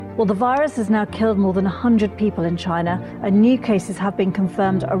Well, the virus has now killed more than 100 people in China, and new cases have been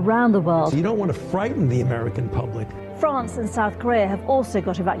confirmed around the world. So you don't want to frighten the American public. France and South Korea have also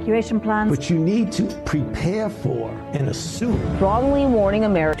got evacuation plans. But you need to prepare for and assume strongly warning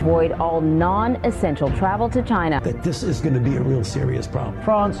America to avoid all non-essential travel to China. That this is going to be a real serious problem.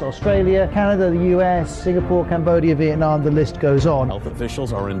 France, Australia, Canada, the US, Singapore, Cambodia, Vietnam, the list goes on. Health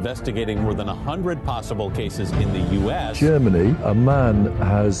officials are investigating more than 100 possible cases in the US. Germany, a man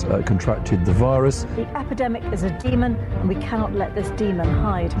has contracted the virus. The epidemic is a demon, and we cannot let this demon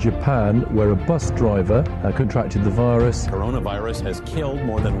hide. Japan, where a bus driver contracted the virus. Coronavirus has killed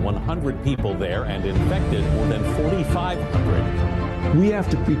more than 100 people there and infected more than 4,500. We have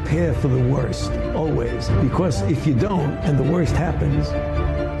to prepare for the worst, always, because if you don't, and the worst happens.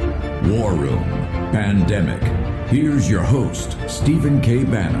 War Room Pandemic. Here's your host, Stephen K.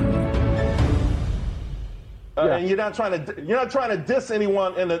 Bannon. And you're not trying to diss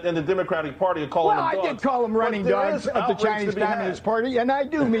anyone in the Democratic Party or call them dogs. Well, I did call them running dogs of the Chinese Communist Party, and I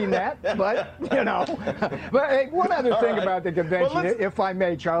do mean that. But but hey, one other thing about the convention, if I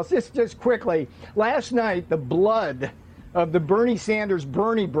may, Charles, just quickly. Last night, the blood of the Bernie Sanders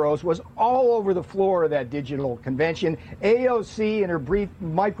Bernie Bros was all over the floor of that digital convention. AOC, in her brief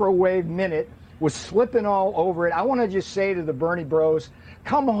microwave minute, was slipping all over it. I want to just say to the Bernie Bros,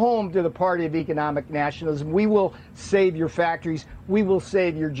 come home to the party of economic nationalism. We will save your factories. We will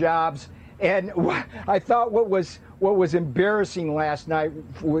save your jobs. And I thought what was embarrassing last night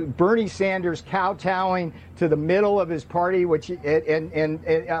was Bernie Sanders kowtowing to the middle of his party, which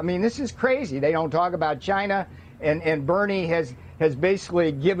and I mean, this is crazy. They don't talk about China, and Bernie has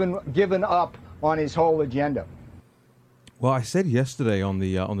basically given up on his whole agenda. Well, I said yesterday on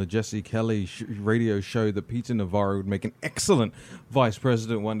the Jesse Kelly radio show that Peter Navarro would make an excellent vice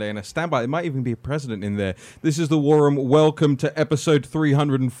president one day, and I stand by. There might even be a president in there. This is the War Room. Welcome to episode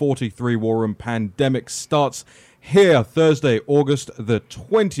 343. War Room Pandemic starts here Thursday, August the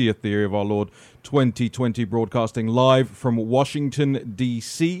 20th, the year of our Lord 2020, broadcasting live from Washington,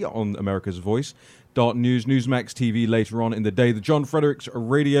 D.C. on America's Voice. News, Newsmax TV later on in the day. The John Fredericks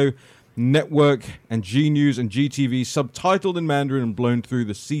Radio Network and G News and GTV, subtitled in Mandarin and blown through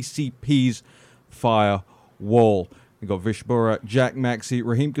the CCP's firewall. We've got Vish Burra, Jack Maxey,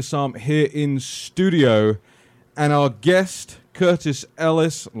 Raheem Kassam here in studio, and our guest, Curtis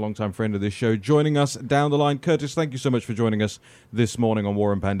Ellis, a longtime friend of this show, joining us down the line. Curtis, thank you so much for joining us this morning on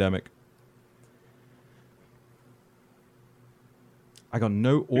War and Pandemic. I got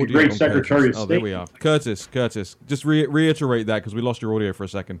no audio. Great Secretary of State. Oh, there we are. Curtis, just reiterate that because we lost your audio for a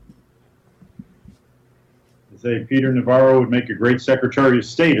second. Say Peter Navarro would make a great Secretary of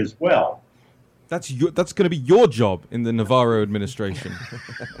State as well. That's going to be your job in the Navarro administration.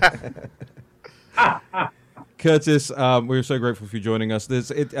 Curtis, we're so grateful for you joining us.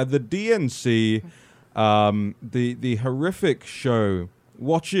 At the DNC, the horrific show,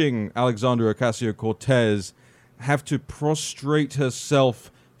 watching Alexandria Ocasio-Cortez have to prostrate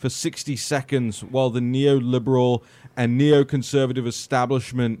herself for 60 seconds while the neoliberal and neoconservative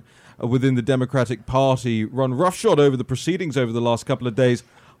establishment within the Democratic Party run roughshod over the proceedings over the last couple of days.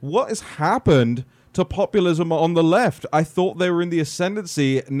 What has happened to populism on the left? I thought they were in the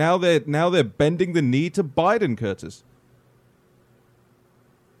ascendancy. Now they're bending the knee to Biden, Curtis.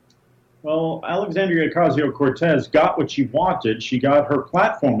 Well, Alexandria Ocasio-Cortez got what she wanted. She got her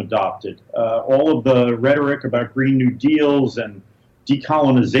platform adopted. All of the rhetoric about Green New Deals and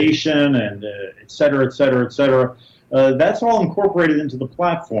decolonization and et cetera, et cetera, et cetera, that's all incorporated into the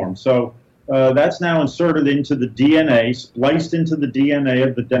platform. So that's now inserted into the DNA, spliced into the DNA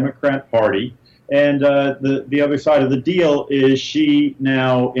of the Democrat Party. And the other side of the deal is she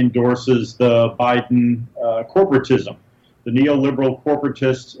now endorses the Biden corporatism, the neoliberal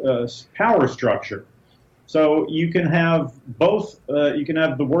corporatist power structure. So you can have both. You can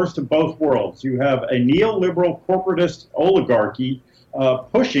have the worst of both worlds. You have a neoliberal corporatist oligarchy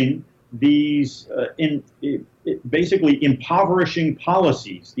pushing these basically impoverishing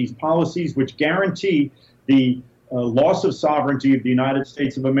policies, these policies which guarantee the loss of sovereignty of the United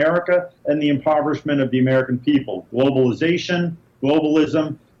States of America and the impoverishment of the American people. Globalization,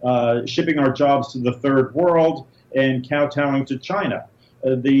 globalism, shipping our jobs to the third world, and kowtowing to China.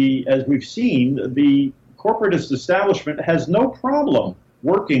 As we've seen, the corporatist establishment has no problem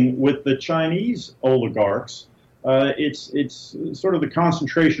working with the Chinese oligarchs. It's sort of the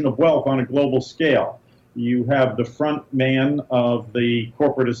concentration of wealth on a global scale. You have the front man of the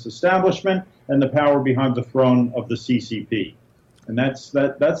corporatist establishment and the power behind the throne of the CCP, and that's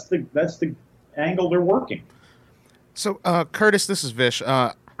the angle they're working. So, Curtis, this is Vish.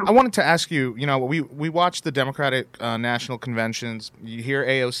 I wanted to ask you, we watch the Democratic National Conventions. You hear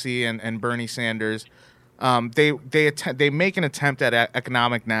AOC and Bernie Sanders. They make an attempt at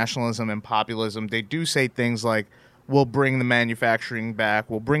economic nationalism and populism. They do say things like, we'll bring the manufacturing back,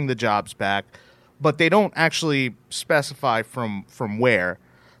 we'll bring the jobs back, but they don't actually specify from where.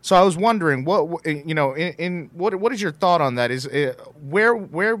 So I was wondering, what is your thought on that?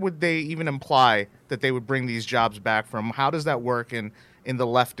 Where would they even imply that they would bring these jobs back from? How does that work in the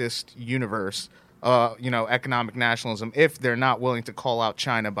leftist universe, economic nationalism, if they're not willing to call out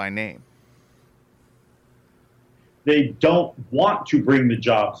China by name? They don't want to bring the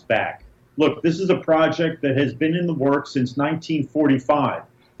jobs back. Look, this is a project that has been in the works since 1945,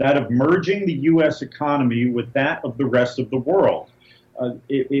 that of merging the U.S. economy with that of the rest of the world.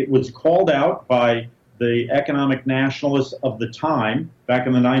 It was called out by the economic nationalists of the time back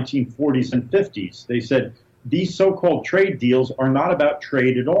in the 1940s and 50s. They said these so-called trade deals are not about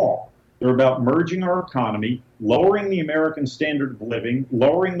trade at all. They're about merging our economy, lowering the American standard of living,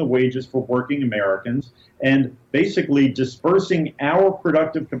 lowering the wages for working Americans, and basically dispersing our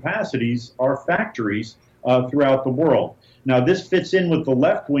productive capacities, our factories, throughout the world. Now, this fits in with the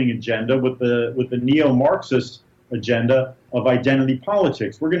left-wing agenda, with the neo-Marxist agenda of identity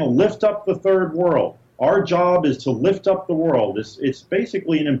politics. We're going to lift up the third world. Our job is to lift up the world. It's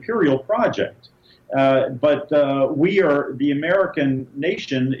basically an imperial project. But the American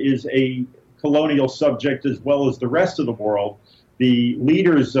nation is a colonial subject as well as the rest of the world. The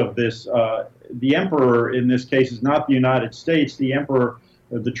leaders of this, the emperor in this case is not the United States, the emperor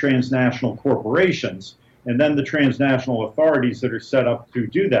of the transnational corporations, and then the transnational authorities that are set up to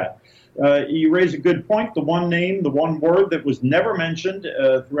do that. You raise a good point. The one name, the one word that was never mentioned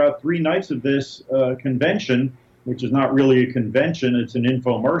throughout 3 nights of this convention, which is not really a convention, it's an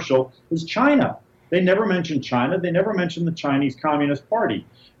infomercial, is China. They never mentioned China. They never mentioned the Chinese Communist Party.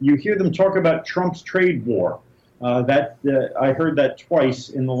 You hear them talk about Trump's trade war. I heard that twice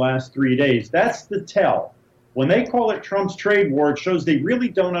in the last 3 days. That's the tell. When they call it Trump's trade war, it shows they really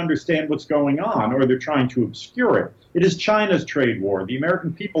don't understand what's going on, or they're trying to obscure it. It is China's trade war. The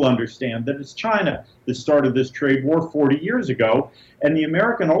American people understand that it's China that started this trade war 40 years ago, and the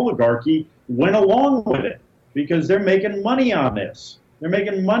American oligarchy went along with it because they're making money on this. They're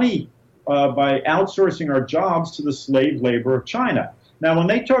making money by outsourcing our jobs to the slave labor of China. Now, when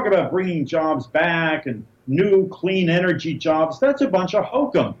they talk about bringing jobs back and new clean energy jobs, that's a bunch of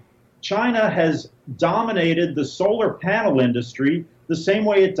hokum. China has dominated the solar panel industry the same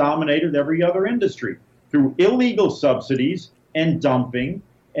way it dominated every other industry, through illegal subsidies and dumping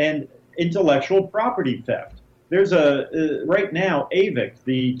and intellectual property theft. There's right now, AVIC,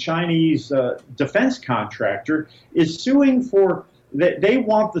 the Chinese defense contractor, is suing for, they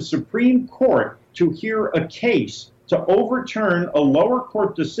want the Supreme Court to hear a case to overturn a lower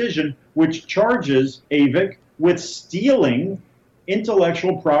court decision which charges AVIC with stealing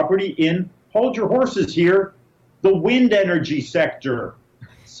intellectual property in, hold your horses here, the wind energy sector.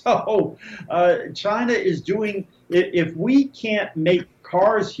 So China is doing, if we can't make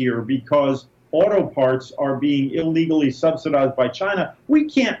cars here because auto parts are being illegally subsidized by China, we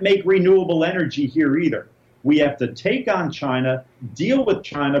can't make renewable energy here either. We have to take on China, deal with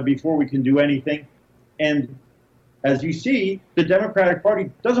China before we can do anything. And as you see, the Democratic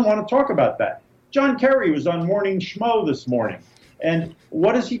Party doesn't want to talk about that. John Kerry was on Morning Schmo this morning. And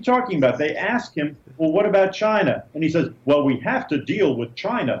what is he talking about? They ask him, well, what about China? And he says, well, we have to deal with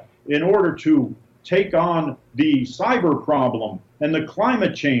China in order to take on the cyber problem and the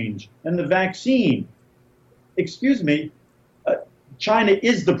climate change and the vaccine. Excuse me, China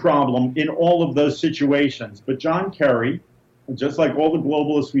is the problem in all of those situations. But John Kerry, just like all the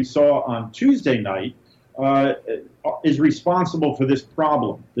globalists we saw on Tuesday night, is responsible for this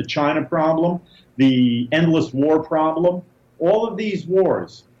problem, the China problem, the endless war problem, all of these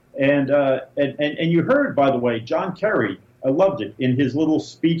wars. And you heard, by the way, John Kerry, I loved it, in his little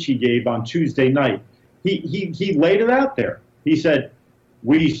speech he gave on Tuesday night. He laid it out there. He said,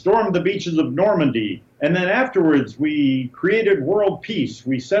 we stormed the beaches of Normandy, and then afterwards we created world peace.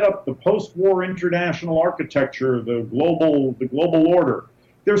 We set up the post-war international architecture, the global order.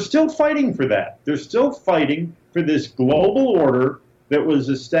 They're still fighting for that. They're still fighting for this global order that was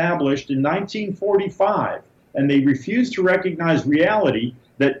established in 1945. And they refuse to recognize reality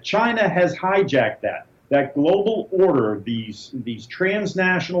that China has hijacked that global order, these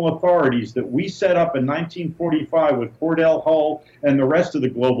transnational authorities that we set up in 1945 with Cordell Hull and the rest of the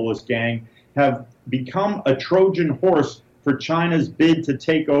globalist gang have become a Trojan horse for China's bid to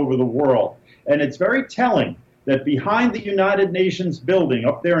take over the world. And it's very telling that behind the United Nations building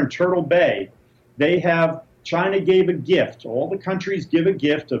up there in Turtle Bay, they have China gave a gift. All the countries give a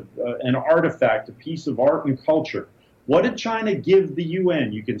gift of an artifact, a piece of art and culture. What did China give the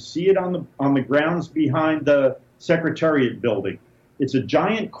UN? You can see it on the grounds behind the Secretariat building. It's a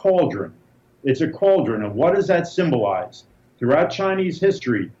giant cauldron. It's a cauldron. And what does that symbolize? Throughout Chinese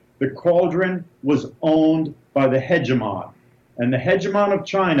history, the cauldron was owned by the hegemon. And the hegemon of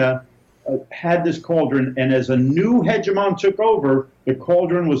China had this cauldron, and as a new hegemon took over, the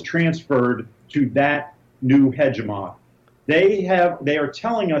cauldron was transferred to that new hegemon. They are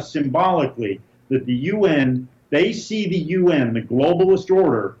telling us symbolically that the UN, they see the UN, the globalist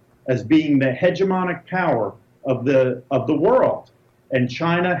order, as being the hegemonic power of the world. And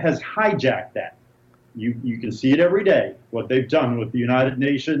China has hijacked that. You can see it every day, what they've done with the United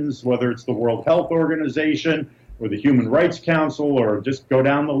Nations, whether it's the World Health Organization or the Human Rights Council, or just go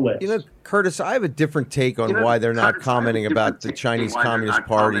down the list. You know, Curtis, I have a different take on why they're not commenting about the Chinese Communist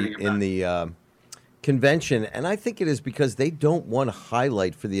Party in the convention, and I think it is because they don't want to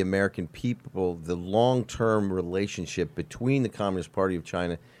highlight for the American people the long-term relationship between the Communist Party of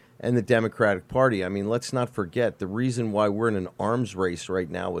China and the Democratic Party. I mean, let's not forget the reason why we're in an arms race right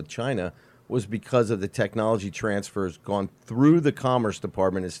now with China was because of the technology transfers gone through the Commerce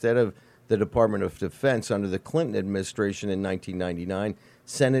Department instead of the Department of Defense under the Clinton administration in 1999.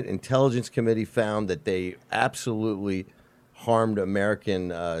 Senate Intelligence Committee found that they absolutely harmed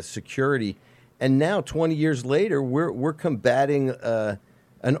American security. And now, 20 years later, we're combating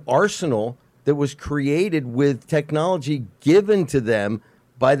an arsenal that was created with technology given to them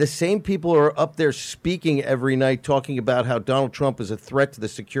by the same people who are up there speaking every night talking about how Donald Trump is a threat to the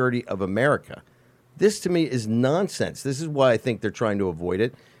security of America. This, to me, is nonsense. This is why I think they're trying to avoid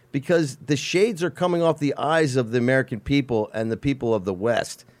it, because the shades are coming off the eyes of the American people and the people of the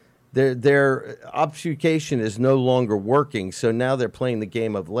West. Their obfuscation is no longer working, so now they're playing the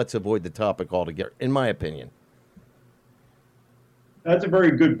game of let's avoid the topic altogether, in my opinion. That's a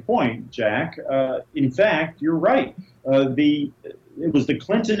very good point, Jack. In fact, you're right. It was the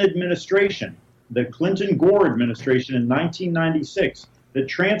Clinton administration, the Clinton-Gore administration in 1996 that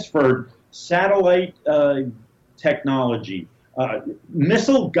transferred satellite technology,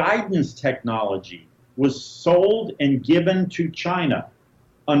 missile guidance technology was sold and given to China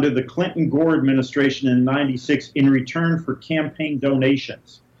under the Clinton-Gore administration in 96 in return for campaign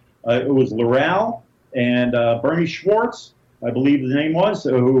donations. It was L'Oreal and Bernie Schwartz, I believe the name was,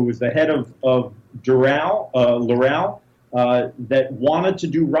 who was the head of L'Oreal, that wanted to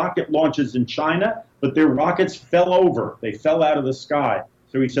do rocket launches in China, but their rockets fell over. They fell out of the sky.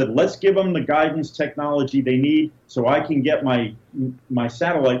 So he said, let's give them the guidance technology they need so I can get my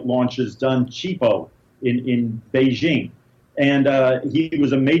satellite launches done cheapo in Beijing. And he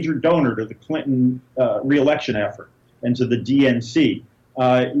was a major donor to the Clinton re-election effort and to the DNC.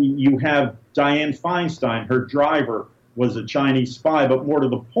 You have Dianne Feinstein, her driver was a Chinese spy, but more to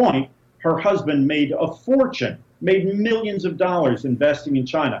the point, her husband made a fortune, made millions of dollars investing in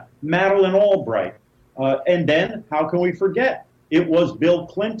China. Madeleine Albright. And then, how can we forget? It was Bill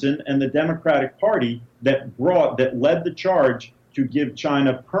Clinton and the Democratic Party that led the charge to give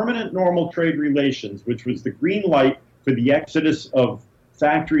China permanent normal trade relations, which was the green light for the exodus of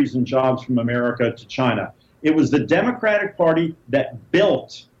factories and jobs from America to China. It was the Democratic Party that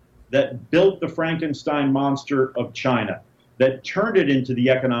built the Frankenstein monster of China, that turned it into the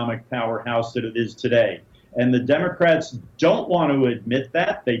economic powerhouse that it is today. And the Democrats don't want to admit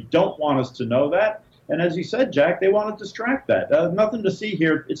that. They don't want us to know that. And as you said, Jack, they want to distract that. Nothing to see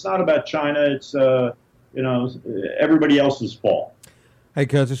here. It's not about China. It's everybody else's fault. Hey,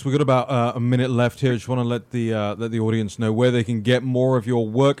 Curtis, we've got about a minute left here. I just want to let the audience know where they can get more of your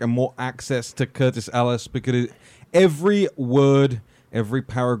work and more access to Curtis Ellis, because every word, every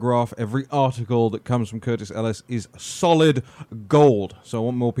paragraph, every article that comes from Curtis Ellis is solid gold. So I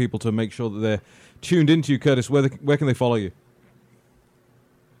want more people to make sure that they're tuned into you, Curtis. Where can they follow you?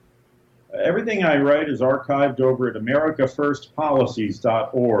 Everything I write is archived over at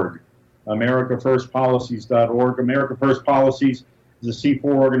americafirstpolicies.org. americafirstpolicies.org. America First Policies is a C4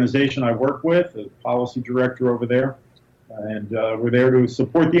 organization I work with, a policy director over there. And we're there to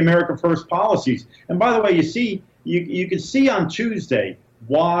support the America First policies. And by the way, you can see on Tuesday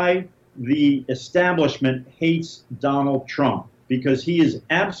why the establishment hates Donald Trump, because he is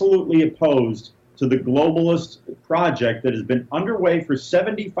absolutely opposed to the globalist project that has been underway for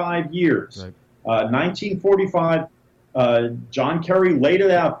 75 years. Right. 1945, John Kerry laid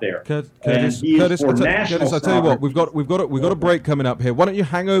it out there. Curtis, I tell you what, we've got a break coming up here. Why don't you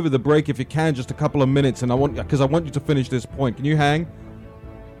hang over the break if you can, just a couple of minutes, and I want you to finish this point. Can you hang?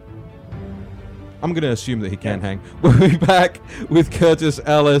 I'm going to assume that he can hang. We'll be back with Curtis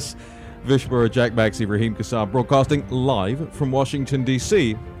Ellis. Vish Burra, Jack Maxey, Raheem Kassam, broadcasting live from Washington,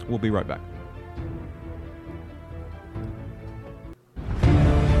 D.C. We'll be right back.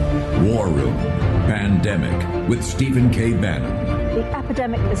 War Room Pandemic with Stephen K. Bannon. The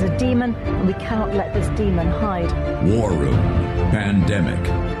epidemic is a demon, and we cannot let this demon hide. War Room Pandemic.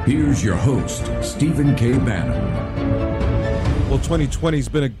 Here's your host, Stephen K. Bannon. Well, 2020's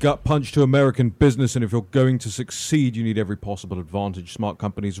been a gut punch to American business, and if you're going to succeed, you need every possible advantage. Smart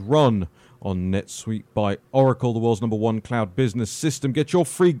companies run on NetSuite by Oracle, the world's #1 cloud business system. Get your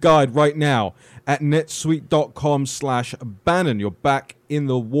free guide right now at netsuite.com/Bannon. You're back in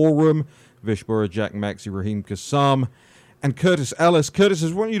the war room. Vish Burra, Jack Maxey, Raheem Kassam, and Curtis Ellis. Curtis, I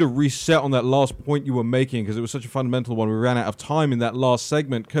just want you to reset on that last point you were making because it was such a fundamental one. We ran out of time in that last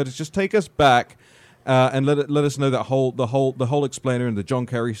segment. Curtis, just take us back and let us know that the whole explainer and the John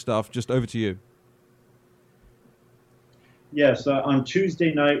Kerry stuff. Just over to you. Yes, on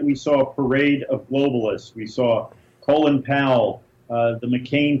Tuesday night we saw a parade of globalists. We saw Colin Powell, the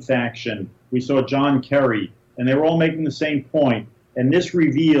McCain faction. We saw John Kerry, and they were all making the same point. And this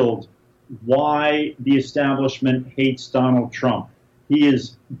revealed why the establishment hates Donald Trump. He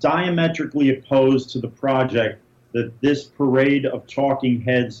is diametrically opposed to the project that this parade of talking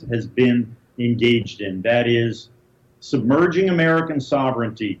heads has been engaged in. That is, submerging American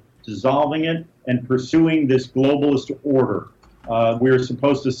sovereignty, dissolving it, and pursuing this globalist order. We're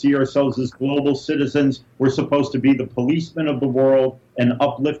supposed to see ourselves as global citizens. We're supposed to be the policemen of the world and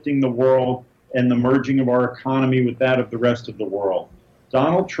uplifting the world and the merging of our economy with that of the rest of the world.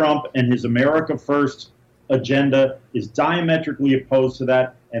 Donald Trump and his America First agenda is diametrically opposed to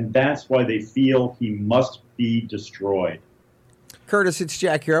that, and that's why they feel he must be destroyed. Curtis, it's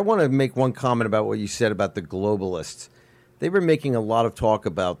Jack here. I want to make one comment about what you said about the globalists. They've been making a lot of talk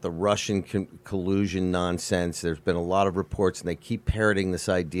about the Russian collusion nonsense. There's been a lot of reports, and they keep parroting this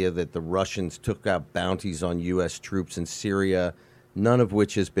idea that the Russians took out bounties on U.S. troops in Syria, none of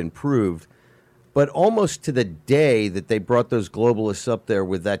which has been proved. But almost to the day that they brought those globalists up there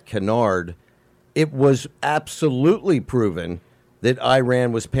with that canard, it was absolutely proven that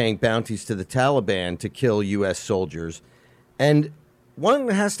Iran was paying bounties to the Taliban to kill U.S. soldiers. And one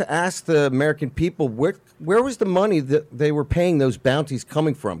has to ask the American people, where was the money that they were paying those bounties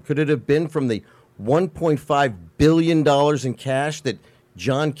coming from? Could it have been from the $1.5 billion in cash that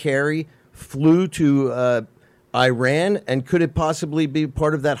John Kerry flew to Iran? And could it possibly be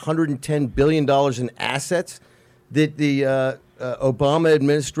part of that $110 billion in assets that the Obama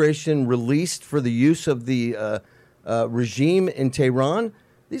administration released for the use of the regime in Tehran?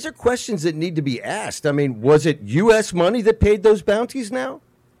 These are questions that need to be asked. I mean, was it U.S. money that paid those bounties now?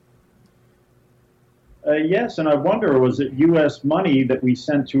 Yes, and I wonder, was it U.S. money that we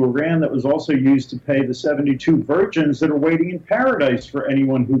sent to Iran that was also used to pay the 72 virgins that are waiting in paradise for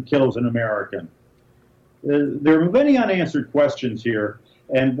anyone who kills an American? There are many unanswered questions here,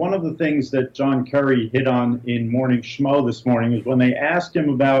 and one of the things that John Kerry hit on in Morning Schmo this morning is when they asked him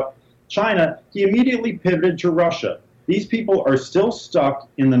about China, he immediately pivoted to Russia. These people are still stuck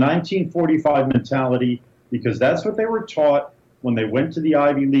in the 1945 mentality because that's what they were taught when they went to the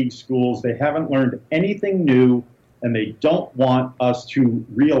Ivy League schools. They haven't learned anything new, and they don't want us to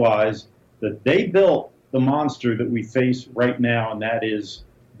realize that they built the monster that we face right now, and that is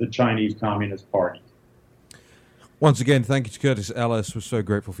the Chinese Communist Party. Once again, thank you to Curtis Ellis. We're so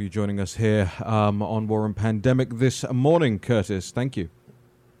grateful for you joining us here on War and Pandemic this morning, Curtis. Thank you.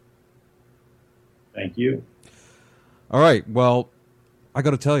 Thank you. All right, well, I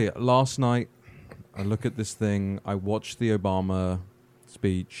got to tell you, last night I look at this thing, I watched the Obama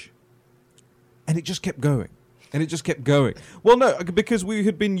speech, and it just kept going. And it just kept going. Well, no, because we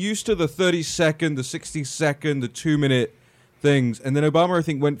had been used to the 30-second, the 60-second, the 2-minute things. And then Obama, I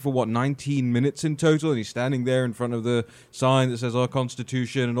think, went for, 19 minutes in total, and he's standing there in front of the sign that says our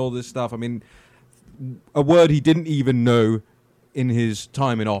Constitution and all this stuff. I mean, a word he didn't even know in his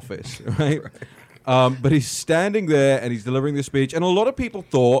time in office, right? But he's standing there and he's delivering this speech, and a lot of people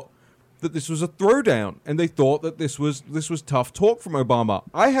thought that this was a throwdown, and they thought that this was tough talk from Obama.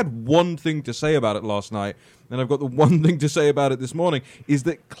 I had one thing to say about it last night, and I've got the one thing to say about it this morning, is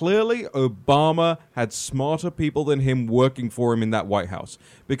that clearly Obama had smarter people than him working for him in that White House,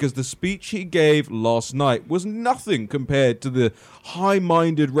 because the speech he gave last night was nothing compared to the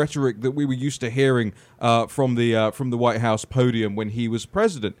high-minded rhetoric that we were used to hearing from the White House podium when he was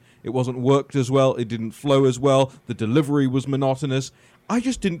president. It wasn't worked as well. It didn't flow as well. The delivery was monotonous. I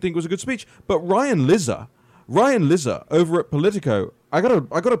just didn't think it was a good speech. But Ryan Lizza over at Politico, I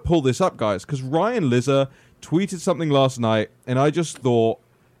gotta pull this up, guys, because Ryan Lizza tweeted something last night, and I just thought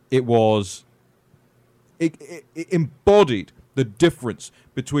it embodied the difference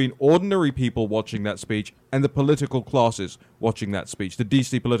between ordinary people watching that speech and the political classes watching that speech, the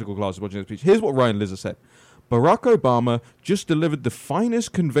DC political classes watching that speech. Here's what Ryan Lizzer said. Barack Obama just delivered the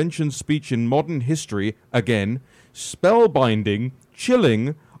finest convention speech in modern history, again, spellbinding,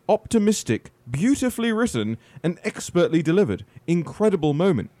 chilling, optimistic, beautifully written, and expertly delivered. Incredible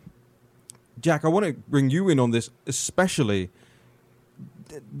moment. Jack, I want to bring you in on this, especially.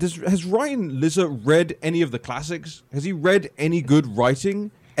 Has Ryan Lizzer read any of the classics? Has he read any good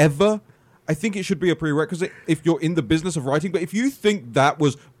writing ever? I think it should be a prerequisite if you're in the business of writing. But if you think that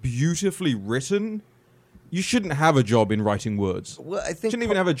was beautifully written, you shouldn't have a job in writing words. Well, I think you shouldn't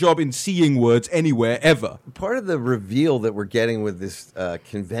even have a job in seeing words anywhere, ever. Part of the reveal that we're getting with this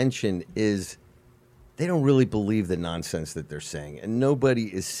convention is they don't really believe the nonsense that they're saying. And nobody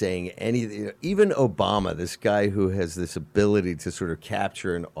is saying anything. Even Obama, this guy who has this ability to sort of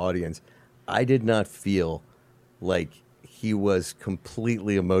capture an audience, I did not feel like he was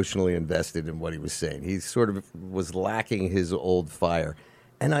completely emotionally invested in what he was saying. He sort of was lacking his old fire.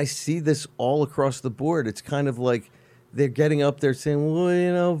 And I see this all across the board. It's kind of like they're getting up there saying,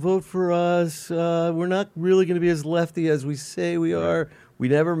 well, vote for us. We're not really going to be as lefty as we say we are. We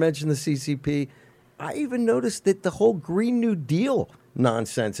never mention the CCP. I even noticed that the whole Green New Deal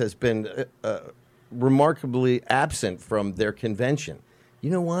nonsense has been remarkably absent from their convention. You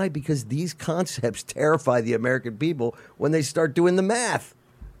know why? Because these concepts terrify the American people when they start doing the math.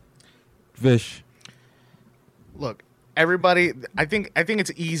 Vish. Look, everybody, I think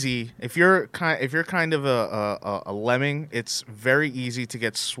it's easy. If you're kind of a lemming, it's very easy to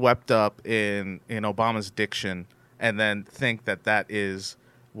get swept up in Obama's diction and then think that is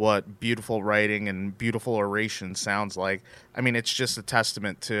what beautiful writing and beautiful oration sounds like. I mean, it's just a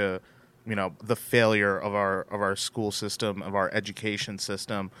testament to, the failure of our school system, of our education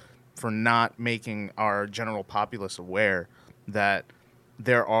system, for not making our general populace aware that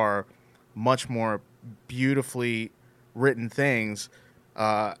there are much more beautifully written things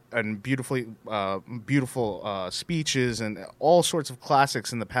and beautiful speeches and all sorts of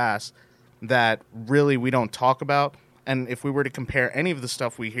classics in the past that really we don't talk about. And if we were to compare any of the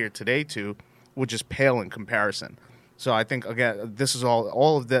stuff we hear today to, would just pale in comparison. So I think, again, this is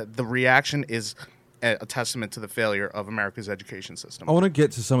all of the reaction is a testament to the failure of America's education system. I want to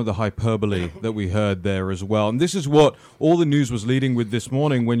get to some of the hyperbole that we heard there as well. And this is what all the news was leading with this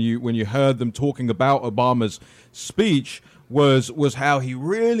morning when you heard them talking about Obama's speech was how he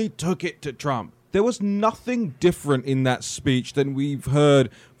really took it to Trump. There was nothing different in that speech than we've heard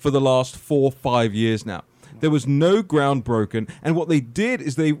for the last 4 or 5 years now. There was no ground broken, and what they did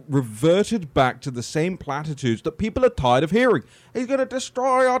is they reverted back to the same platitudes that people are tired of hearing. He's going to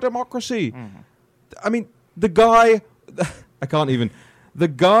destroy our democracy. Mm-hmm. I mean, the guy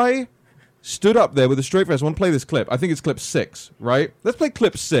stood up there with a straight face. I want to play this clip. I think it's clip 6, right? Let's play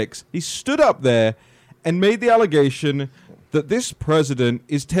clip 6. He stood up there and made the allegation that this president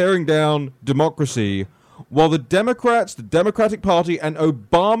is tearing down democracy while the Democrats, the Democratic Party, and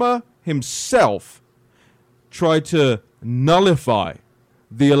Obama himself tried to nullify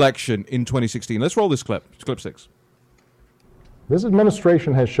the election in 2016. Let's roll this clip. It's clip 6. This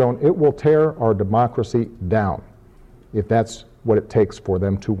administration has shown it will tear our democracy down if that's what it takes for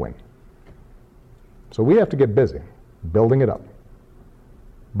them to win. So we have to get busy building it up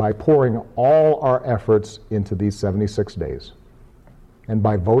by pouring all our efforts into these 76 days and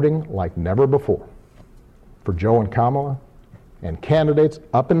by voting like never before for Joe and Kamala and candidates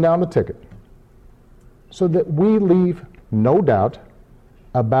up and down the ticket, so that we leave no doubt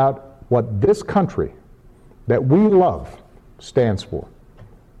about what this country that we love stands for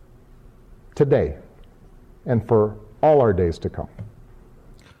today and for all our days to come.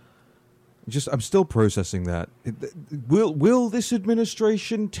 I'm still processing that. Will this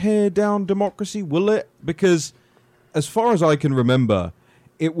administration tear down democracy? Will it? Because as far as I can remember,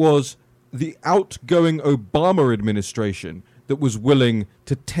 it was the outgoing Obama administration that was willing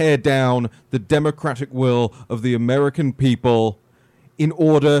to tear down the democratic will of the American people in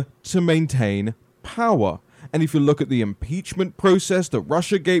order to maintain power. And if you look at the impeachment process, the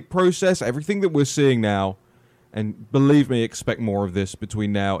Russiagate process, everything that we're seeing now, and believe me, expect more of this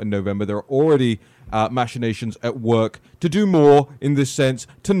between now and November. There are already machinations at work to do more in this sense,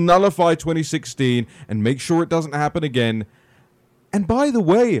 to nullify 2016 and make sure it doesn't happen again. And by the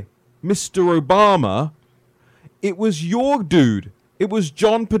way, Mr. Obama, it was your dude. It was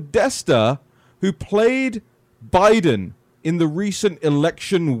John Podesta who played Biden in the recent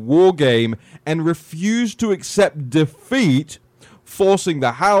election war game and refused to accept defeat, forcing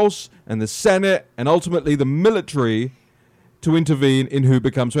the House and the Senate and ultimately the military to intervene in who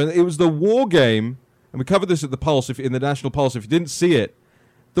becomes president. It was the war game and we covered this at the Pulse, in the National Pulse, if you didn't see it,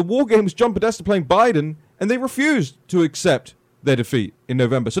 the War Games, John Podesta playing Biden, and they refused to accept their defeat in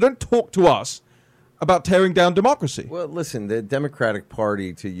November. So don't talk to us about tearing down democracy. Well, listen, the Democratic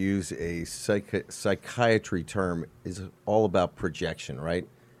Party, to use a psychiatry term, is all about projection, right?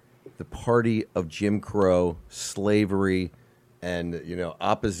 The party of Jim Crow, slavery, and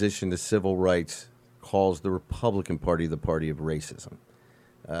opposition to civil rights calls the Republican Party the party of racism.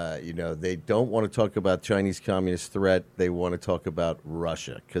 They don't want to talk about Chinese communist threat. They want to talk about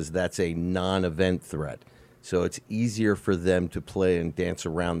Russia because that's a non-event threat. So it's easier for them to play and dance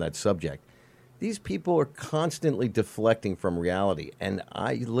around that subject. These people are constantly deflecting from reality. And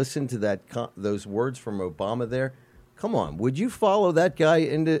I listened to those words from Obama there. Come on, would you follow that guy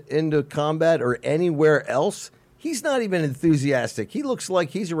into combat or anywhere else? He's not even enthusiastic. He looks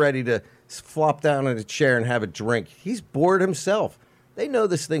like he's ready to flop down in a chair and have a drink. He's bored himself. They know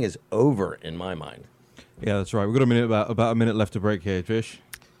this thing is over, in my mind. Yeah, that's right. We've got about a minute left to break here, Vish.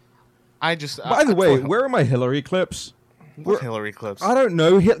 By the way, where are my Hillary clips? What Hillary clips? I don't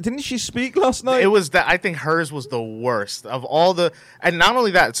know. Didn't she speak last night? It was that. I think hers was the worst of all the. And not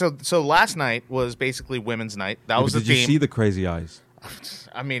only that. So last night was basically Women's Night. That was the theme. Did you see the Crazy Eyes?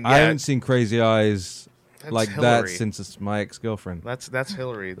 I mean, I haven't seen Crazy Eyes like Hillary. that since my ex-girlfriend. That's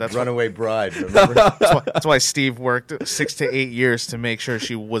Hillary. That's Runaway Bride. Remember? that's why Steve worked 6 to 8 years to make sure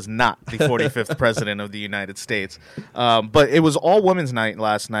she was not the 45th president of the United States. But it was all Women's Night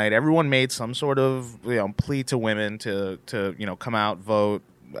last night. Everyone made some sort of plea to women to come out, vote,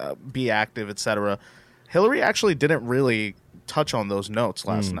 be active, etc. Hillary actually didn't really touch on those notes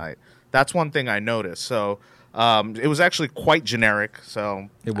last night. That's one thing I noticed. So. It was actually quite generic, so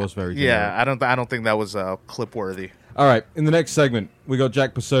it was very generic. Yeah, I don't think that was clip worthy. All right, in the next segment, we got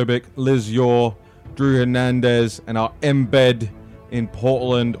Jack Posobiec, Liz Yore, Drew Hernandez, and our Embed in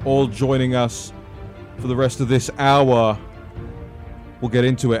Portland, all joining us for the rest of this hour. We'll get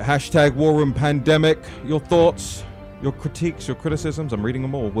into it. Hashtag War Room Pandemic. Your thoughts, your critiques, your criticisms. I'm reading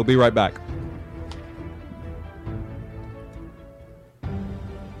them all. We'll be right back.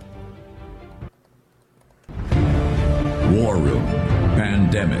 War Room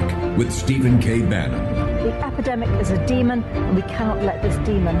Pandemic with Stephen K. Bannon. The epidemic is a demon, and we cannot let this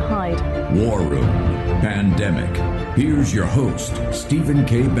demon hide. War Room Pandemic. Here's your host, Stephen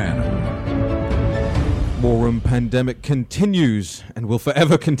K. Bannon. War Room Pandemic continues and will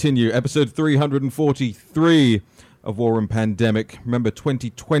forever continue. Episode 343 of War Room Pandemic. Remember,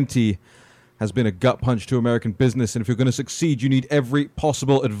 2020 has been a gut punch to American business, and if you're going to succeed, you need every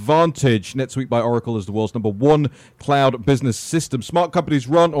possible advantage. NetSuite by Oracle is the world's #1 cloud business system. Smart companies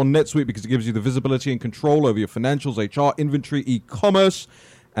run on NetSuite because it gives you the visibility and control over your financials, HR, inventory, e-commerce,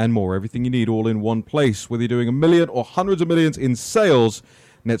 and more. Everything you need all in one place. Whether you're doing $1 million or hundreds of millions in sales,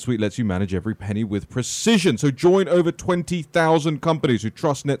 NetSuite lets you manage every penny with precision. So join over 20,000 companies who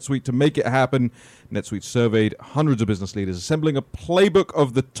trust NetSuite to make it happen. NetSuite surveyed hundreds of business leaders, assembling a playbook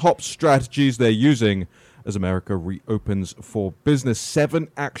of the top strategies they're using as America reopens for business. 7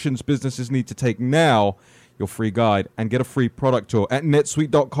 actions businesses need to take now. Your free guide and get a free product tour at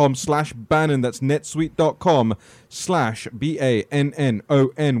netsuite.com/Bannon. That's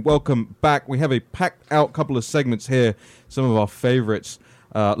netsuite.com/BANNON. Welcome back. We have a packed out couple of segments here. Some of our favorites.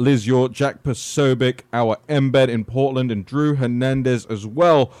 Liz Yore, Jack Posobiec, our Embed in Portland, and Drew Hernandez as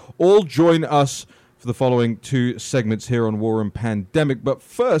well. All join us for the following 2 segments here on War Room Pandemic. But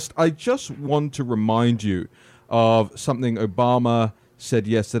first, I just want to remind you of something Obama said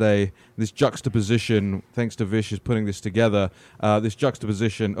yesterday, this juxtaposition, thanks to Vish is putting this together, this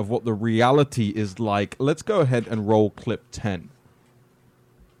juxtaposition of what the reality is like. Let's go ahead and roll clip 10.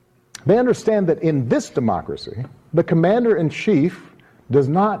 They understand that in this democracy, the commander-in-chief does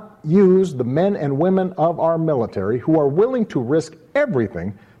not use the men and women of our military who are willing to risk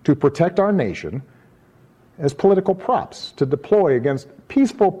everything to protect our nation as political props to deploy against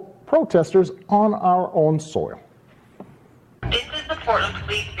peaceful protesters on our own soil. This is the Portland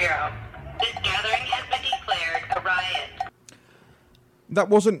Police Bureau. This gathering has been declared a riot. That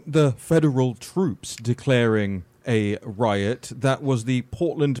wasn't the federal troops declaring a riot. That was the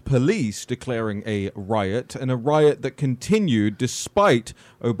Portland police declaring a riot, and a riot that continued despite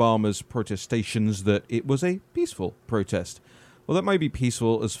Obama's protestations that it was a peaceful protest. Well, that might be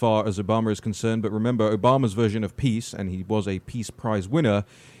peaceful as far as Obama is concerned, but remember, Obama's version of peace, and he was a Peace Prize winner,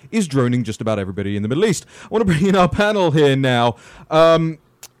 is droning just about everybody in the Middle East. I want to bring in our panel here now.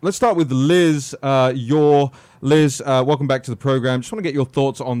 Let's start with Liz Yore. Liz, welcome back to the program. Just want to get your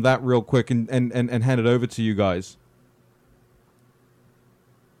thoughts on that real quick and hand it over to you guys.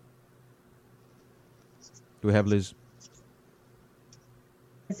 Do we have Liz?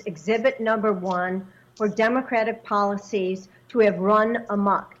 Exhibit number 1 for Democratic policies to have run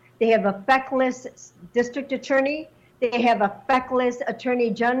amok. They have a feckless district attorney. They have a feckless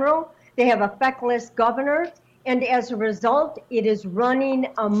attorney general. They have a feckless governor. And as a result, it is running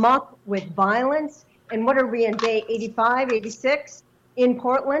amok with violence. And what are we in day 85, 86 in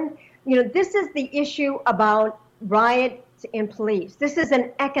Portland? You know, this is the issue about riots and police. This is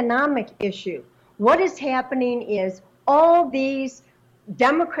an economic issue. What is happening is all these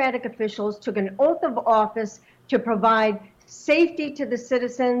Democratic officials took an oath of office to provide safety to the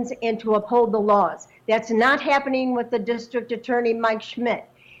citizens and to uphold the laws. That's not happening with the district attorney, Mike Schmidt.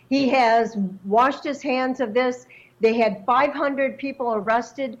 He has washed his hands of this. They had 500 people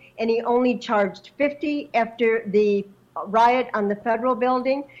arrested, and he only charged 50 after the riot on the federal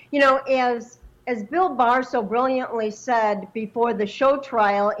building. You know, as Bill Barr so brilliantly said before the show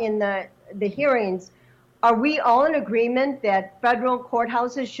trial in the hearings, are we all in agreement that federal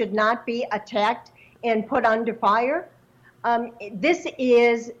courthouses should not be attacked and put under fire? This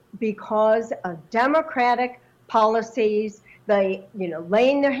is because of Democratic policies,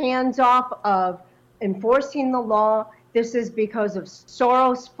 laying their hands off of enforcing the law. This is because of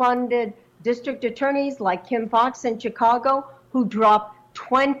Soros-funded district attorneys like Kim Foxx in Chicago, who dropped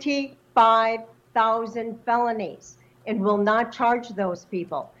 25,000 felonies and will not charge those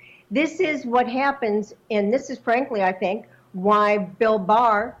people. This is what happens, and this is frankly, I think, why Bill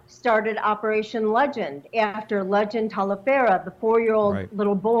Barr started Operation Legend after Legend Talafera, the 4-year-old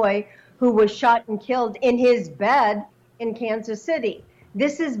little boy who was shot and killed in his bed in Kansas City.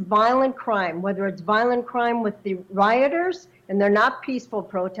 This is violent crime, whether it's violent crime with the rioters, and they're not peaceful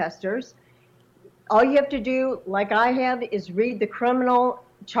protesters. All you have to do, like I have, is read the criminal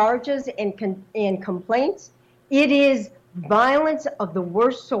charges and complaints. It is violence of the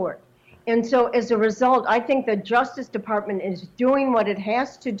worst sort. And so as a result, I think the Justice Department is doing what it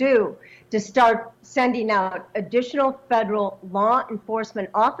has to do to start sending out additional federal law enforcement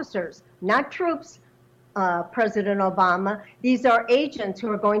officers, not troops, President Obama. These are agents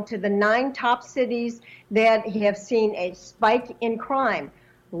who are going to the 9 top cities that have seen a spike in crime,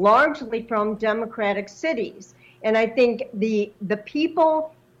 largely from Democratic cities. And I think the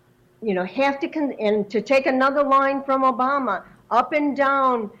people, have to take another line from Obama, up and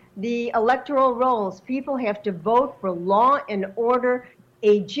down the electoral rolls, people have to vote for law and order,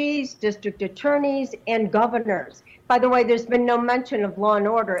 AGs, district attorneys, and governors. By the way, there's been no mention of law and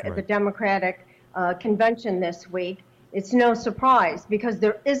order at the Democratic convention this week. It's no surprise because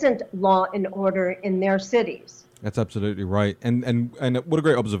there isn't law and order in their cities. That's absolutely right. And what a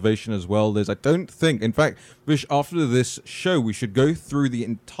great observation as well, Liz. I don't think, in fact, Vish, after this show, we should go through the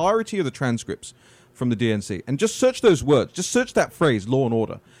entirety of the transcripts from the DNC and just search those words. Just search that phrase, law and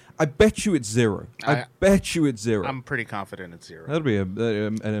order. I bet you it's zero. I bet you it's zero. I'm pretty confident it's zero. That'll be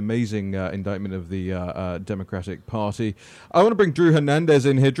an amazing indictment of the Democratic Party. I want to bring Drew Hernandez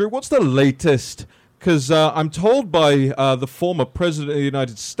in here. Drew, what's the latest? Because I'm told by the former president of the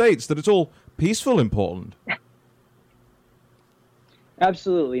United States that it's all peaceful in Portland.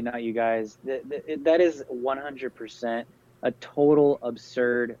 Absolutely not, you guys. That is 100% a total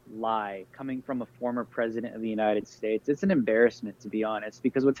absurd lie coming from a former president of the United States. It's an embarrassment, to be honest,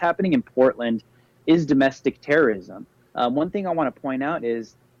 because what's happening in Portland is domestic terrorism. One thing I want to point out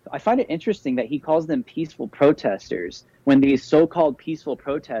is I find it interesting that he calls them peaceful protesters when these so-called peaceful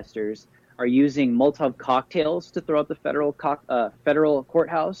protesters are using Molotov cocktails to throw out the federal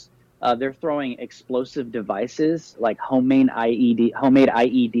courthouse. They're throwing explosive devices like homemade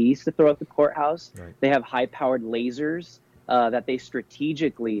IEDs to throw out the courthouse. Right. They have high-powered lasers that they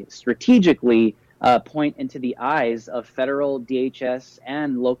strategically point into the eyes of federal DHS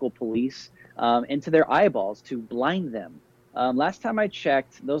and local police, into their eyeballs to blind them. Last time I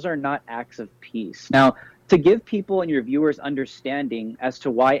checked, those are not acts of peace. Now, to give people and your viewers understanding as to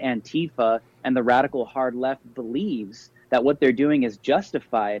why Antifa and the radical hard left believes that what they're doing is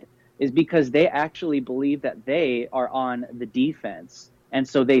justified, is because they actually believe that they are on the defense. And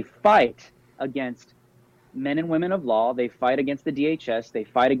so they fight against men and women of law. They fight against the DHS. They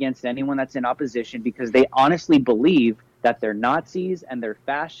fight against anyone that's in opposition because they honestly believe that they're Nazis and they're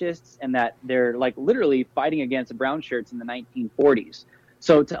fascists and that they're like literally fighting against brown shirts in the 1940s.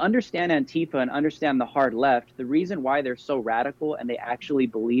 So to understand Antifa and understand the hard left, the reason why they're so radical and they actually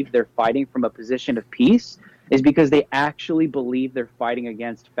believe they're fighting from a position of peace is because they actually believe they're fighting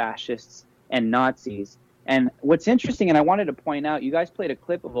against fascists and Nazis. And what's interesting, and I wanted to point out, you guys played a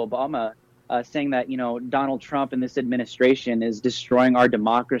clip of Obama saying that, Donald Trump and this administration is destroying our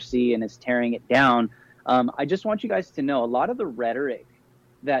democracy and is tearing it down. I just want you guys to know a lot of the rhetoric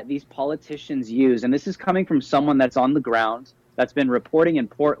that these politicians use, and this is coming from someone that's on the ground, that's been reporting in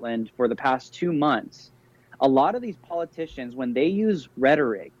Portland for the past 2 months. A lot of these politicians, when they use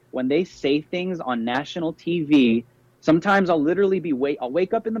rhetoric, when they say things on national TV, sometimes I'll literally I'll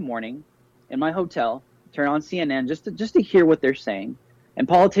wake up in the morning in my hotel, turn on CNN just to hear what they're saying. And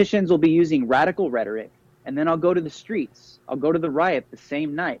politicians will be using radical rhetoric. And then I'll go to the streets. I'll go to the riot the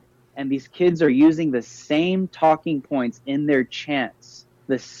same night. And these kids are using the same talking points in their chants.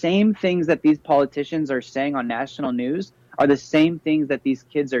 The same things that these politicians are saying on national news are the same things that these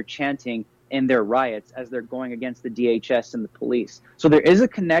kids are chanting in their riots as they're going against the DHS and the police. So there is a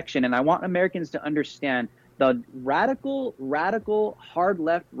connection, and I want Americans to understand the radical, hard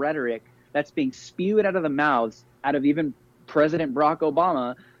left rhetoric that's being spewed out of the mouths out of even President Barack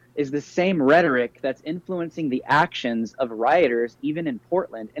Obama is the same rhetoric that's influencing the actions of rioters, even in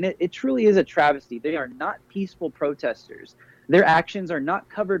Portland. And it truly is a travesty. They are not peaceful protesters. Their actions are not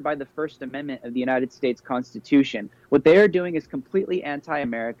covered by the First Amendment of the United States Constitution. What they are doing is completely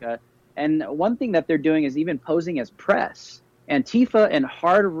anti-America. And one thing that they're doing is even posing as press. Antifa and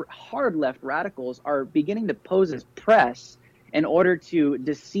hard left radicals are beginning to pose as press in order to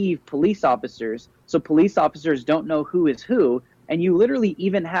deceive police officers, so police officers don't know who is who. And you literally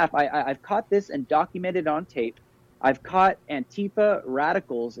even have, I've caught this and documented on tape, I've caught Antifa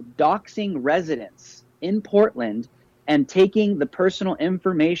radicals doxing residents in Portland and taking the personal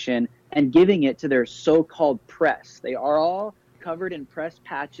information and giving it to their so-called press. They are all covered in press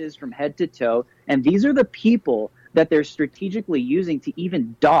patches from head to toe, and these are the people that they're strategically using to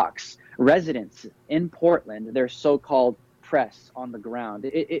even dox residents in Portland, their so-called press on the ground.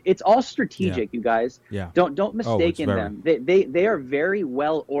 It's all strategic, you guys. Don't mistake them. They are very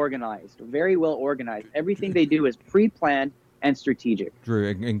well organized, Everything they do is pre-planned and strategic. Drew,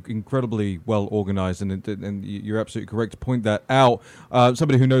 incredibly well organized, and you're absolutely correct to point that out.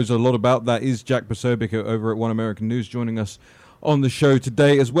 Somebody who knows a lot about that is Jack Posobiec over at One American News, joining us on the show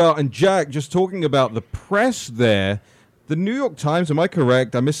today as well. And Jack, just talking about the press there, the New York Times, am I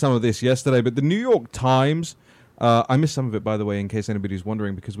correct? I missed some of this yesterday, but the New York Times, I missed some of it, by the way, in case anybody's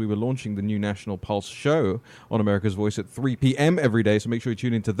wondering, because we were launching the new National Pulse show on America's Voice at 3 p.m. every day, so make sure you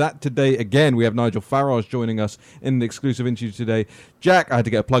tune into that today. Again, we have Nigel Farage joining us in an exclusive interview today. Jack, I had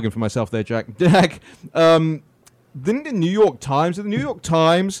to get a plug in for myself there, Jack. Jack, didn't the New York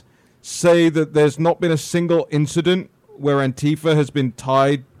Times say that there's not been a single incident where Antifa has been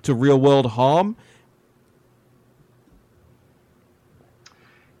tied to real-world harm?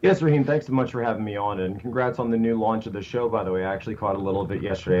 Yes, Raheem, thanks so much for having me on, and congrats on the new launch of the show, by the way. I actually caught a little bit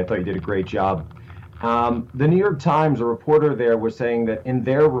yesterday. I thought you did a great job. The New York Times, a reporter there was saying that in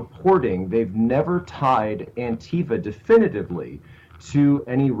their reporting, they've never tied Antifa definitively to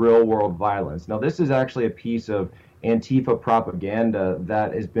any real-world violence. Now, this is actually a piece of Antifa propaganda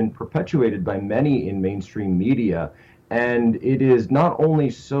that has been perpetuated by many in mainstream media, and it is not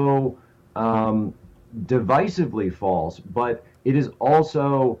only so divisively false, but it is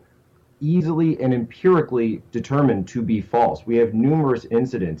also easily and empirically determined to be false. We have numerous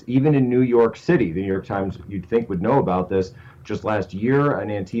incidents, even in New York City. The New York Times, you'd think, would know about this. Just last year, an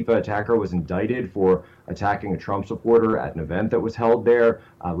Antifa attacker was indicted for attacking a Trump supporter at an event that was held there.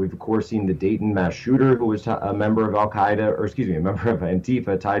 We've, of course, seen the Dayton mass shooter who was a member of Al-Qaeda, or excuse me, a member of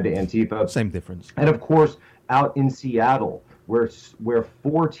Antifa, tied to Antifa. Same difference. And, of course, out in Seattle, where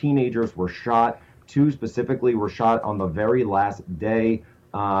 4 teenagers were shot. 2 specifically were shot on the very last day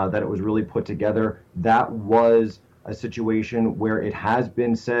that it was really put together. That was a situation where it has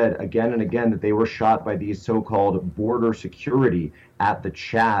been said again and again that they were shot by these so-called border security at the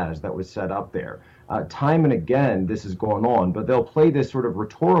Chaz that was set up there. Time and again, this is going on, but they'll play this sort of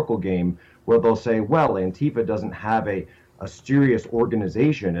rhetorical game where they'll say, well, Antifa doesn't have a serious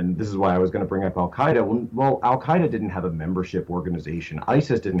organization, and this is why I was going to bring up Al-Qaeda. Well, Al-Qaeda didn't have a membership organization.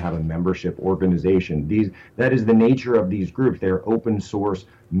 ISIS didn't have a membership organization. That is the nature of these groups. They are open source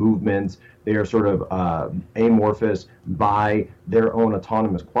movements. They are sort of amorphous by their own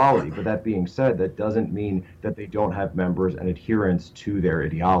autonomous quality. But that being said, that doesn't mean that they don't have members and adherents to their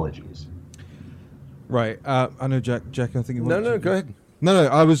ideologies. Right. I know, Jack, I think you wanted No, go ahead. No,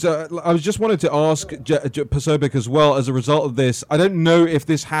 I was just wanted to ask Posobiec as well, as a result of this. I don't know if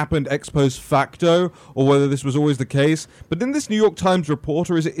this happened ex post facto or whether this was always the case. But then this New York Times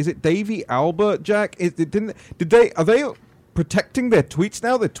reporter, is it Davey Albert, Jack? Are they protecting their tweets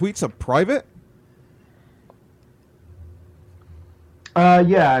now? Their tweets are private?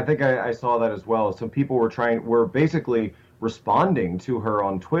 Yeah, I think I saw that as well. Some people were basically responding to her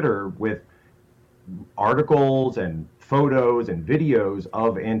on Twitter with articles and photos and videos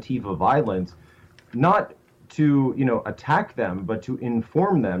of Antifa violence, not to, attack them, but to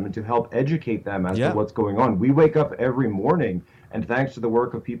inform them and to help educate them as to what's going on. We wake up every morning, and thanks to the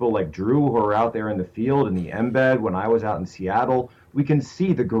work of people like Drew, who are out there in the field, in the Embed, when I was out in Seattle, we can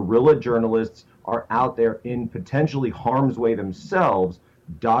see the guerrilla journalists are out there in potentially harm's way themselves,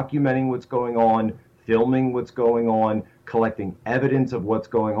 documenting what's going on, filming what's going on, collecting evidence of what's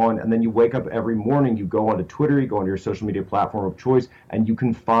going on. And then you wake up every morning, you go onto Twitter, you go onto your social media platform of choice, and you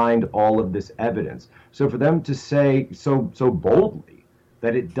can find all of this evidence. So for them to say so boldly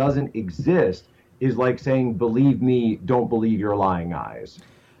that it doesn't exist is like saying, believe me, don't believe your lying eyes.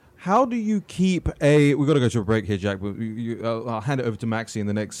 How do you keep we've got to go to a break here, Jack, but I'll hand it over to Maxey in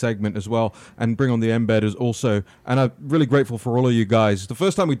the next segment as well, and bring on the embedders also. And I'm really grateful for all of you guys. The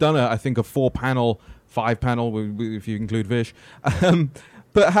first time we've done I think a 5-panel, if you include Vish.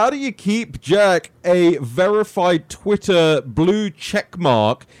 But how do you keep, Jack, a verified Twitter blue check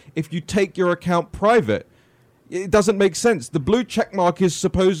mark if you take your account private? It doesn't make sense. The blue check mark is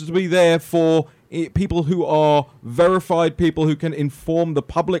supposed to be there for people who are verified, people who can inform the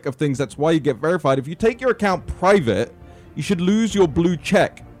public of things. That's why you get verified. If you take your account private, you should lose your blue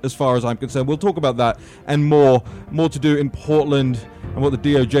check, as far as I'm concerned. We'll talk about that and more to do in Portland and what the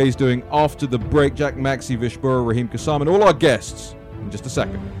DOJ is doing after the break. Jack, Maxey, Vish Burra, Raheem Kassam, and all our guests in just a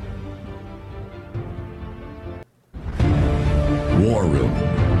second. War Room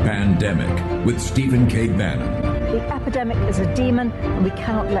Pandemic with Stephen K. Bannon. The epidemic is a demon, and we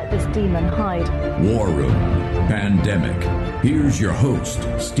cannot let this demon hide. War Room Pandemic. Here's your host,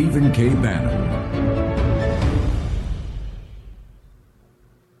 Stephen K. Bannon.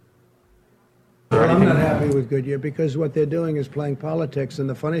 Well, I'm not happy with Goodyear because what they're doing is playing politics. And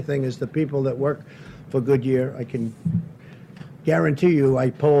the funny thing is the people that work for Goodyear, I can guarantee you, I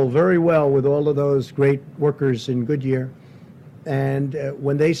poll very well with all of those great workers in Goodyear. And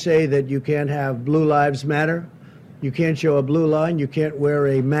when they say that you can't have Blue Lives Matter, you can't show a blue line, you can't wear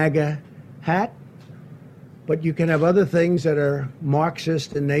a MAGA hat, but you can have other things that are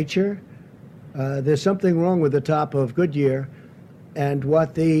Marxist in nature. There's something wrong with the top of Goodyear. And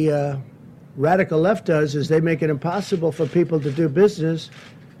what the radical left does is they make it impossible for people to do business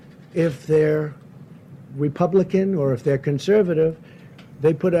if they're Republican or if they're conservative.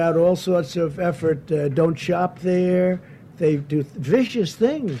 They put out all sorts of effort, don't shop there. They do vicious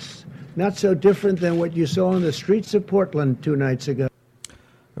things. Not so different than what you saw on the streets of Portland 2 nights ago.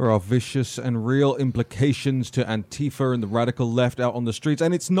 There are vicious and real implications to Antifa and the radical left out on the streets.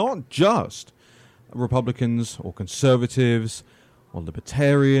 And it's not just Republicans or conservatives or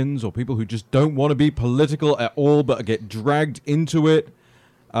libertarians or people who just don't want to be political at all but get dragged into it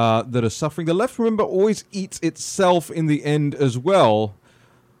that are suffering. The left, remember, always eats itself in the end as well.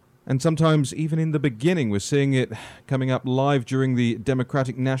 And sometimes even in the beginning, we're seeing it coming up live during the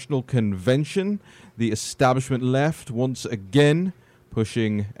Democratic National Convention. The establishment left, once again,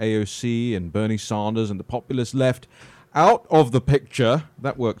 pushing AOC and Bernie Sanders and the populist left out of the picture.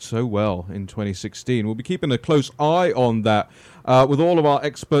 That worked so well in 2016. We'll be keeping a close eye on that with all of our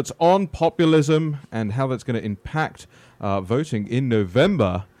experts on populism and how that's going to impact voting in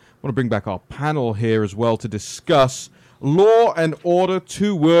November. I want to bring back our panel here as well to discuss law and order,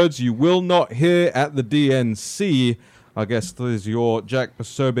 2 words you will not hear at the DNC. Our guest is Yore, Jack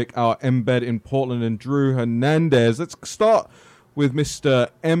Posobiec, our Embed in Portland, and Drew Hernandez. Let's start with Mr.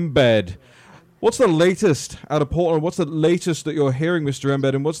 Embed. What's the latest out of Portland? What's the latest that you're hearing, Mr.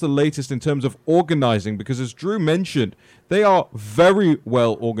 Embed, and what's the latest in terms of organizing? Because as Drew mentioned, they are very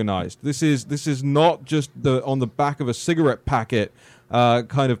well organized. This is not just on the back of a cigarette packet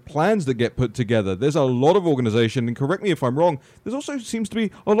kind of plans that get put together. There's a lot of organization, and correct me if I'm wrong, there also seems to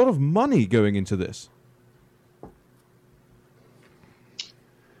be a lot of money going into this.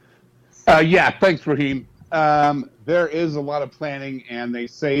 Yeah, thanks, Raheem. There is a lot of planning, and they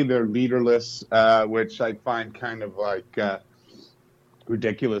say they're leaderless, which I find kind of like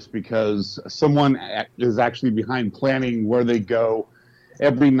ridiculous because someone is actually behind planning where they go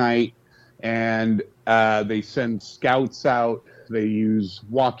every night, and they send scouts out. They use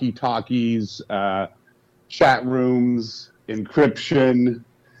walkie-talkies, chat rooms, encryption,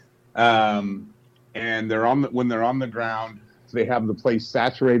 and when they're on the ground, they have the place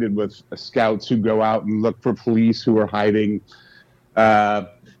saturated with scouts who go out and look for police who are hiding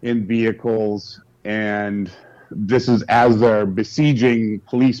in vehicles. And this is as they're besieging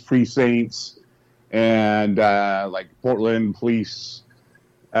police precincts and like Portland Police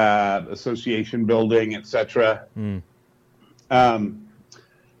Association building, etc.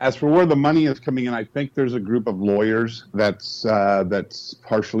 As for where the money is coming in, I think there's a group of lawyers that's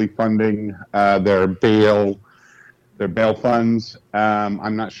partially funding their bail their bail funds.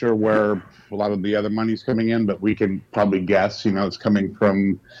 I'm not sure where a lot of the other money's coming in, but we can probably guess. It's coming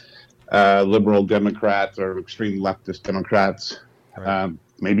from liberal Democrats or extreme leftist Democrats. Right.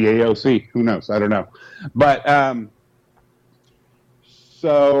 Maybe AOC. Who knows? I don't know. But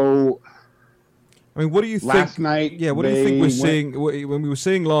so. I mean, what do you think? Last night, yeah. What do you think we're seeing when we were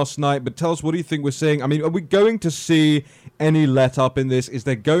seeing last night? But tell us, what do you think we're seeing? I mean, are we going to see any let up in this? Is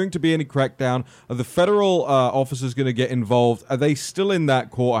there going to be any crackdown? Are the federal officers going to get involved? Are they still in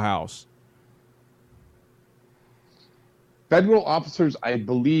that courthouse? Federal officers, I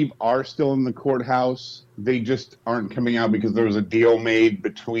believe, are still in the courthouse. They just aren't coming out because there was a deal made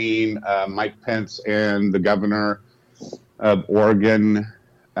between Mike Pence and the governor of Oregon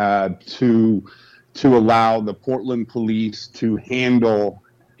to allow the Portland police to handle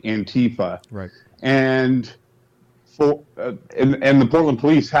Antifa. Right. And the Portland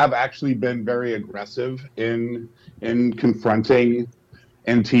police have actually been very aggressive in confronting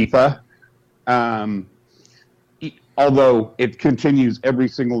Antifa. Although it continues every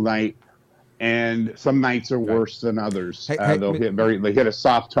single night, and some nights are worse than others. They hit a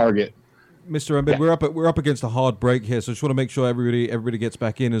soft target. Mr. Embed, yeah. we're up against a hard break here, so I just want to make sure everybody gets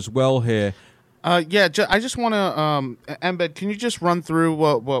back in as well here. I just want to, Embed, can you just run through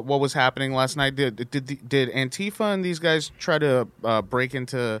what was happening last night? Did Antifa and these guys try to break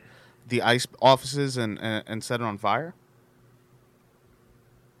into the ICE offices and set it on fire?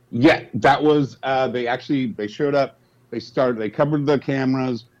 Yeah, that was they showed up. They covered the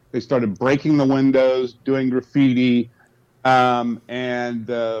cameras. They started breaking the windows, doing graffiti, and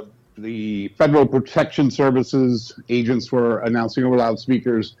the Federal Protection Services agents were announcing over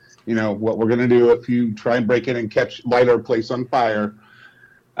loudspeakers, what we're going to do if you try and break in and light our place on fire.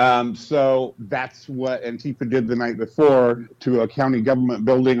 So that's what Antifa did the night before to a county government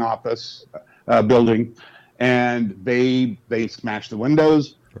building, and they smashed the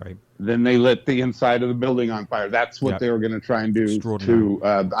windows. Right. Then they lit the inside of the building on fire. That's what they were going to try and do to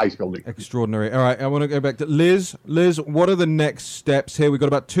the ICE building. Extraordinary. All right, I want to go back to Liz. Liz, what are the next steps here? We've got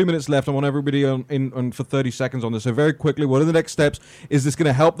about 2 minutes left. I want everybody on for 30 seconds on this. So very quickly, what are the next steps? Is this going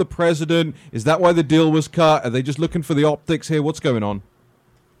to help the president? Is that why the deal was cut? Are they just looking for the optics here? What's going on?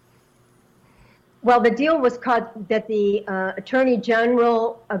 Well, the deal was cut that the Attorney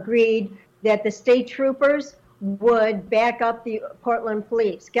General agreed that the state troopers would back up the Portland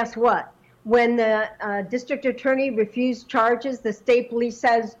police. Guess what? When the district attorney refused charges, the state police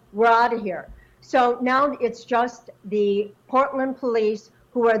says, we're out of here. So now it's just the Portland police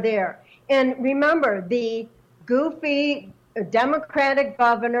who are there. And remember, the goofy Democratic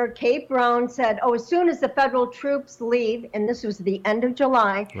governor, Kate Brown, said, as soon as the federal troops leave, and this was the end of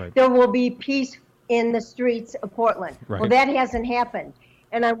July, there will be peace in the streets of Portland. Right. Well, that hasn't happened.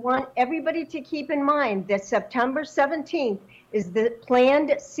 And I want everybody to keep in mind that September 17th is the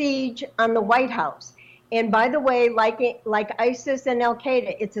planned siege on the White House. And by the way, like ISIS and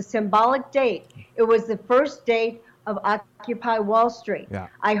Al-Qaeda, it's a symbolic date. It was the first date of Occupy Wall Street. Yeah.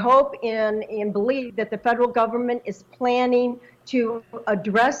 I hope and believe that the federal government is planning to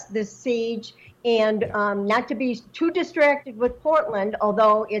address this siege and not to be too distracted with Portland,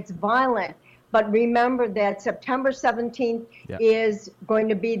 although it's violent. But remember that September 17th is going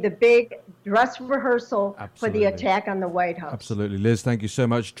to be the big dress rehearsal for the attack on the White House. Absolutely. Liz, thank you so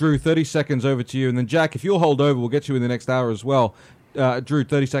much. Drew, 30 seconds over to you. And then, Jack, if you'll hold over, we'll get you in the next hour as well. Drew,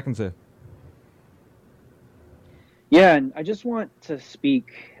 30 seconds here. Yeah, and I just want to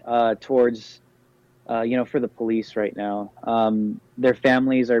speak towards, for the police right now. Their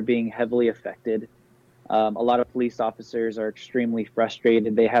families are being heavily affected. A lot of police officers are extremely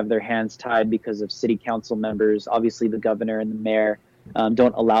frustrated. They have their hands tied because of city council members. Obviously, the governor and the mayor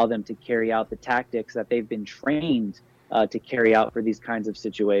don't allow them to carry out the tactics that they've been trained to carry out for these kinds of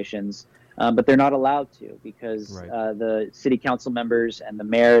situations. But they're not allowed to because the city council members and the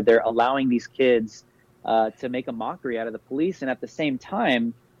mayor, they're allowing these kids to make a mockery out of the police. And at the same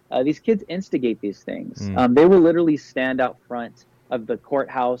time, these kids instigate these things. They will literally stand out front of the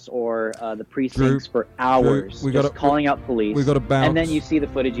courthouse or the precincts for hours, calling out police. We've got to bounce. And then you see the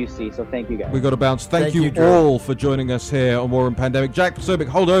footage you see. So thank you, guys. We've got to bounce. Thank you all for joining us here on War and Pandemic. Jack Posobiec,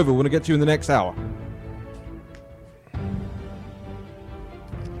 hold over. We're going to get to you in the next hour.